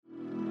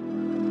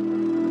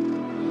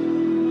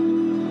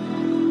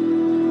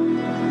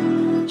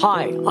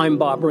Hi, I'm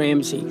Bob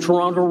Ramsay,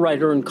 Toronto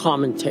writer and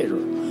commentator.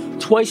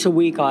 Twice a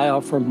week, I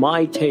offer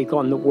my take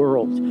on the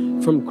world,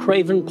 from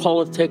craven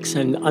politics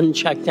and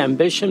unchecked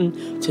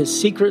ambition to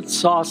secret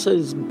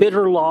sauces,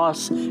 bitter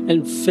loss,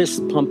 and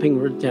fist-pumping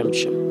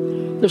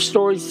redemption. They're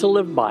stories to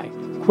live by,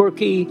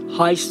 quirky,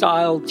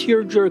 high-style,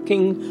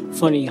 tear-jerking,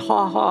 funny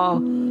ha-ha,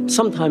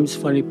 sometimes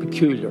funny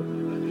peculiar.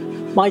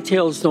 My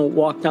tales don't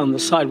walk down the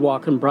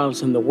sidewalk and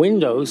browse in the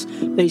windows.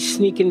 They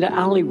sneak into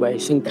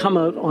alleyways and come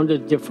out onto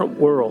different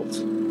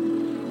worlds.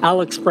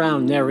 Alex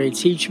Brown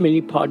narrates each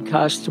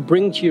mini-podcast to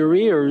bring to your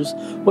ears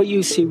what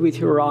you see with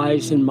your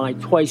eyes in my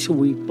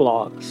twice-a-week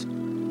blogs.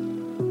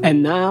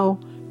 And now,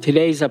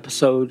 today's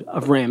episode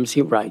of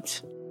Ramsay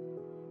Writes.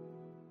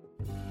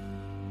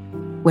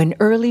 When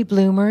Early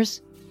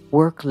Bloomers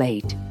Work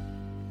Late.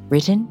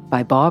 Written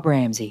by Bob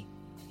Ramsay.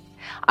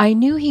 I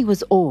knew he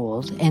was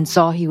old and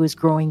saw he was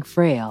growing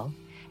frail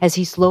as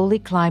he slowly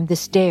climbed the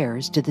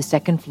stairs to the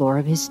second floor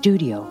of his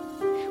studio,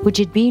 which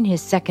had been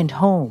his second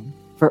home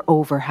for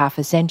over half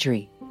a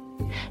century.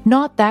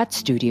 Not that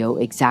studio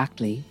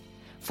exactly.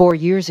 4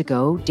 years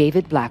ago,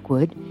 David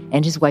Blackwood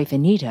and his wife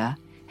Anita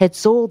had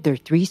sold their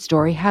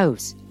 3-story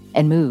house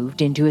and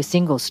moved into a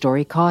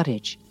single-story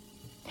cottage.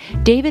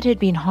 David had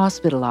been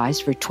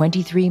hospitalized for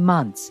 23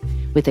 months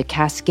with a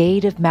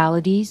cascade of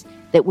maladies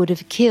that would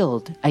have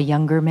killed a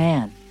younger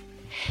man.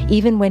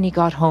 Even when he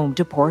got home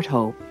to Port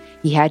Hope,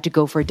 he had to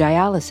go for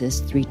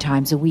dialysis 3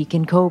 times a week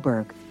in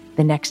Coburg,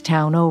 the next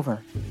town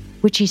over,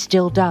 which he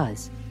still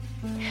does.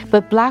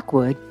 But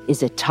Blackwood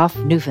is a tough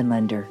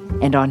Newfoundlander,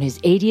 and on his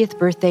 80th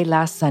birthday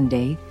last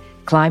Sunday,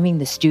 climbing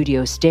the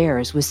studio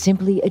stairs was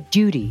simply a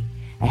duty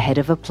ahead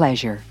of a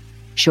pleasure,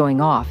 showing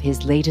off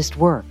his latest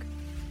work.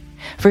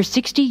 For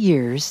 60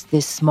 years,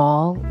 this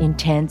small,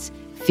 intense,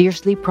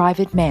 fiercely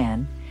private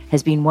man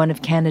has been one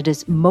of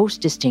Canada's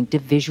most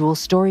distinctive visual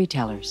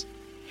storytellers.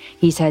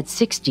 He's had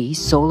 60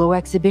 solo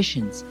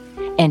exhibitions,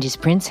 and his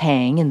prints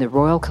hang in the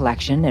Royal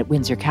Collection at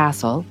Windsor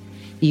Castle,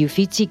 the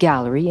Uffizi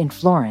Gallery in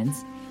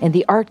Florence, and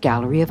the Art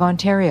Gallery of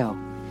Ontario,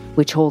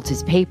 which holds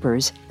his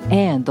papers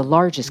and the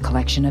largest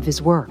collection of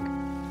his work.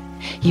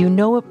 You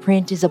know a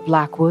print is a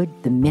Blackwood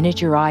the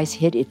minute your eyes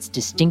hit its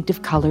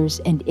distinctive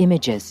colors and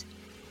images.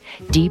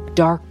 Deep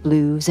dark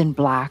blues and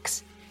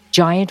blacks,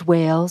 giant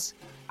whales,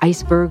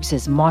 icebergs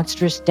as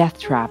monstrous death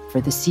trap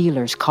for the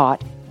sealers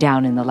caught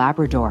down in the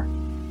Labrador.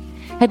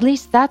 At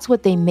least that's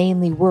what they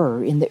mainly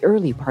were in the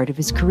early part of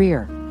his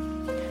career.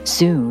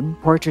 Soon,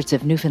 portraits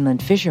of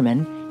Newfoundland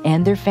fishermen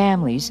and their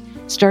families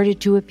started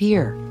to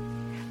appear.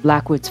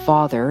 Blackwood's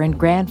father and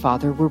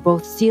grandfather were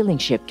both sealing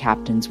ship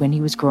captains when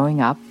he was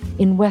growing up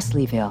in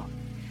Wesleyville,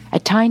 a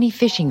tiny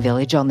fishing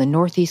village on the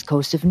northeast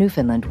coast of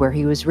Newfoundland where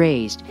he was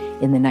raised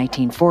in the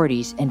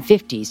 1940s and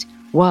 50s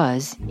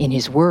was, in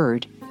his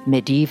word,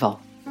 medieval.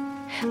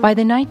 By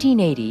the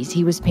 1980s,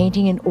 he was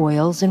painting in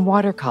oils and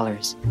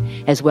watercolors,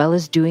 as well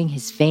as doing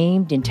his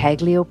famed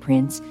intaglio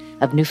prints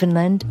of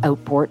Newfoundland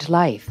outport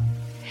life.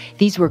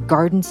 These were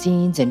garden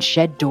scenes and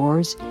shed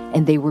doors,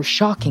 and they were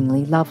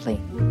shockingly lovely.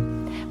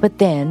 But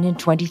then, in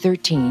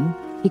 2013,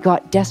 he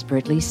got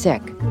desperately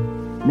sick.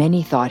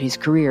 Many thought his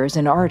career as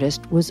an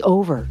artist was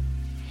over.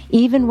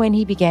 Even when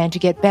he began to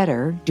get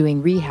better,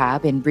 doing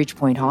rehab in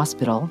Bridgepoint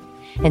Hospital,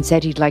 and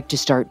said he'd like to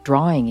start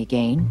drawing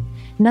again,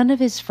 none of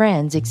his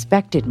friends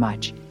expected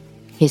much.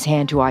 His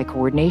hand-to-eye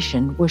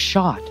coordination was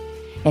shot,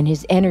 and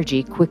his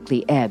energy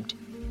quickly ebbed.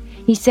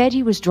 He said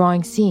he was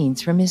drawing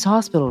scenes from his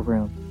hospital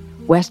room,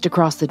 west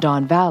across the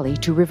Don Valley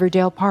to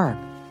Riverdale Park.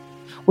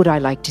 Would I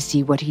like to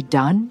see what he'd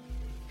done?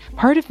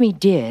 Part of me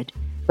did,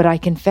 but I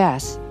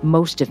confess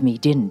most of me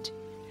didn't.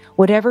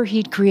 Whatever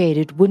he'd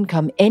created wouldn't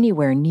come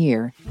anywhere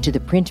near to the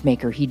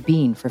printmaker he'd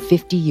been for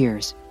 50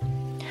 years.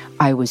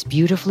 I was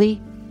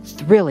beautifully,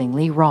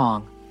 thrillingly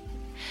wrong.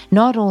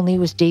 Not only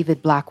was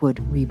David Blackwood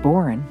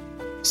reborn,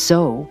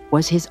 so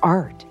was his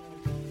art.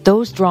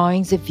 Those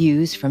drawings of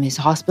views from his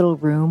hospital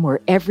room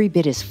were every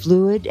bit as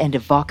fluid and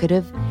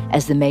evocative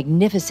as the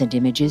magnificent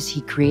images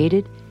he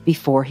created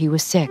before he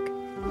was sick.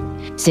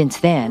 Since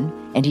then,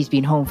 and he's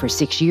been home for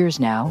 6 years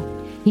now,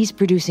 he's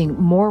producing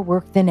more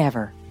work than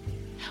ever.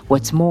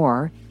 What's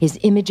more, his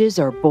images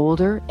are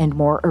bolder and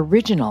more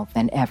original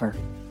than ever.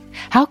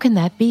 How can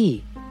that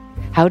be?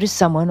 How does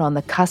someone on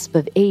the cusp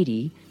of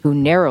 80, who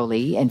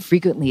narrowly and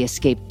frequently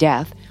escaped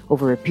death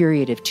over a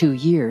period of 2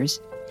 years,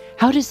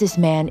 how does this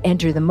man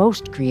enter the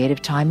most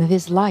creative time of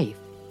his life?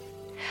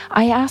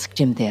 I asked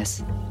him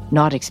this,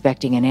 not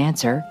expecting an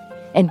answer,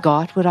 and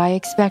got what I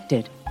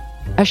expected.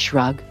 A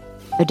shrug,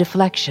 a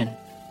deflection.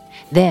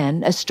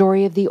 Then a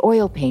story of the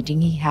oil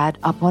painting he had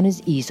up on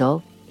his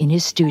easel in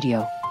his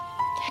studio.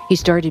 He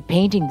started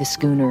painting the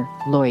schooner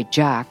Lloyd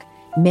Jack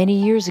many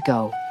years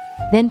ago,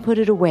 then put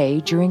it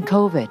away during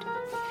COVID.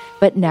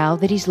 But now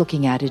that he's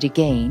looking at it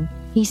again,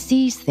 he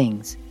sees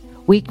things.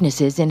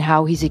 Weaknesses in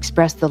how he's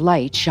expressed the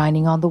light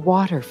shining on the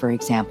water, for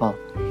example,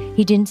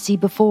 he didn't see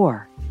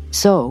before.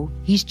 So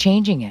he's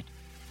changing it.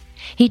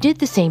 He did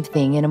the same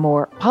thing in a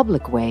more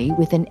public way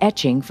with an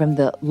etching from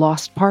the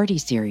Lost Party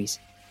series.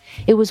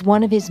 It was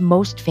one of his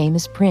most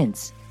famous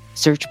prints,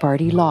 Search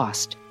Party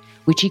Lost,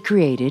 which he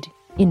created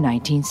in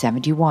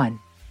 1971.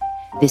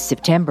 This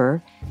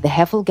September, the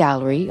Heffel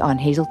Gallery on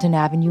Hazelton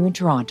Avenue in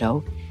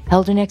Toronto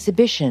held an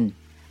exhibition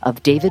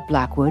of David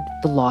Blackwood,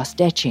 The Lost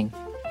Etching.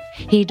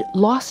 He'd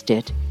lost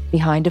it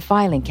behind a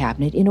filing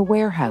cabinet in a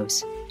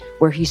warehouse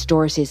where he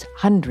stores his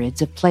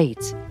hundreds of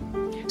plates.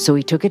 So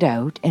he took it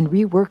out and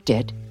reworked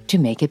it to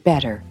make it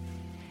better.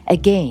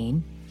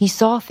 Again, he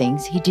saw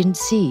things he didn't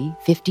see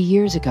 50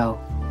 years ago.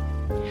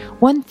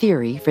 One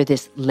theory for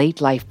this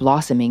late-life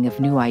blossoming of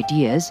new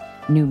ideas,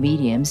 new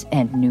mediums,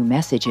 and new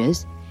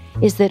messages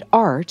is that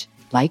art,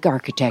 like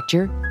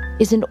architecture,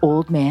 is an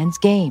old man's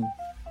game.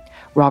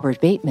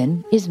 Robert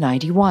Bateman is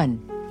 91.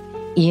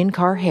 Ian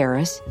Carr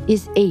Harris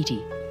is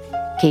 80.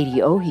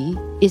 Katie Ohe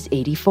is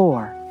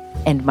 84.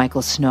 And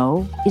Michael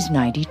Snow is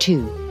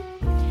 92.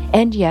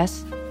 And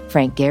yes,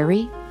 Frank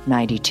Gehry,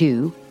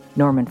 92,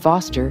 Norman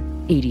Foster,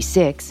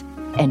 86,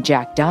 and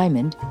Jack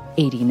Diamond,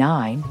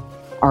 89,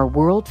 are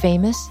world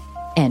famous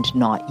and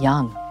not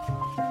young.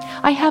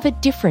 I have a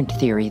different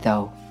theory,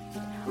 though.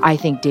 I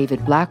think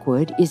David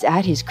Blackwood is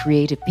at his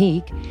creative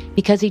peak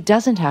because he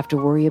doesn't have to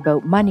worry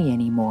about money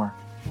anymore,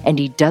 and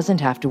he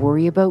doesn't have to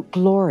worry about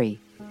glory,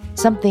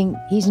 something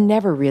he's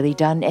never really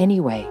done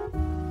anyway.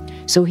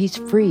 So he's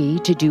free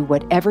to do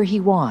whatever he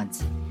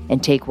wants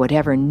and take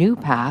whatever new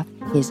path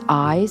his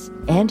eyes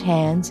and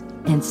hands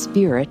and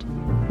spirit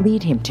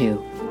lead him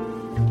to.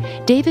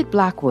 David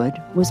Blackwood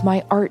was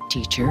my art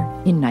teacher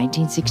in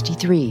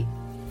 1963.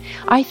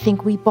 I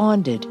think we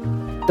bonded,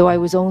 though I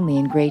was only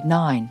in grade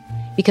 9,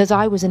 because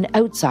I was an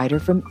outsider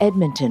from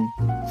Edmonton,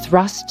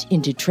 thrust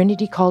into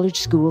Trinity College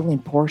School in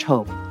Port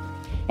Hope,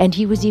 and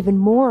he was even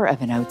more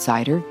of an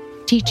outsider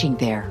teaching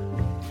there.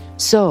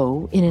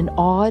 So, in an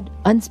odd,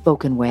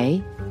 unspoken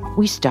way,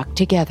 we stuck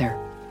together.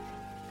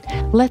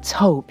 Let's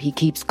hope he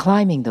keeps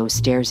climbing those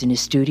stairs in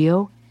his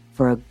studio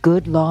for a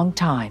good long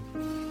time,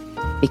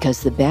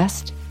 because the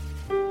best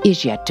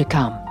is yet to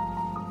come.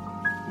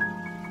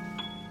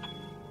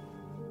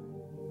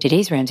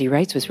 Today's Ramsay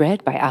Writes was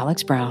read by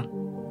Alex Brown.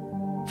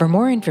 For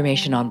more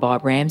information on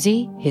Bob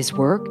Ramsay, his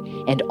work,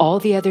 and all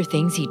the other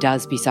things he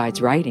does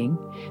besides writing,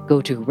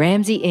 go to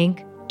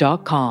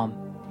ramsayinc.com.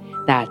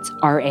 That's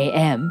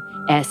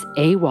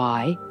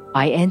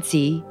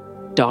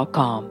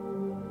RAMSAYINC.com.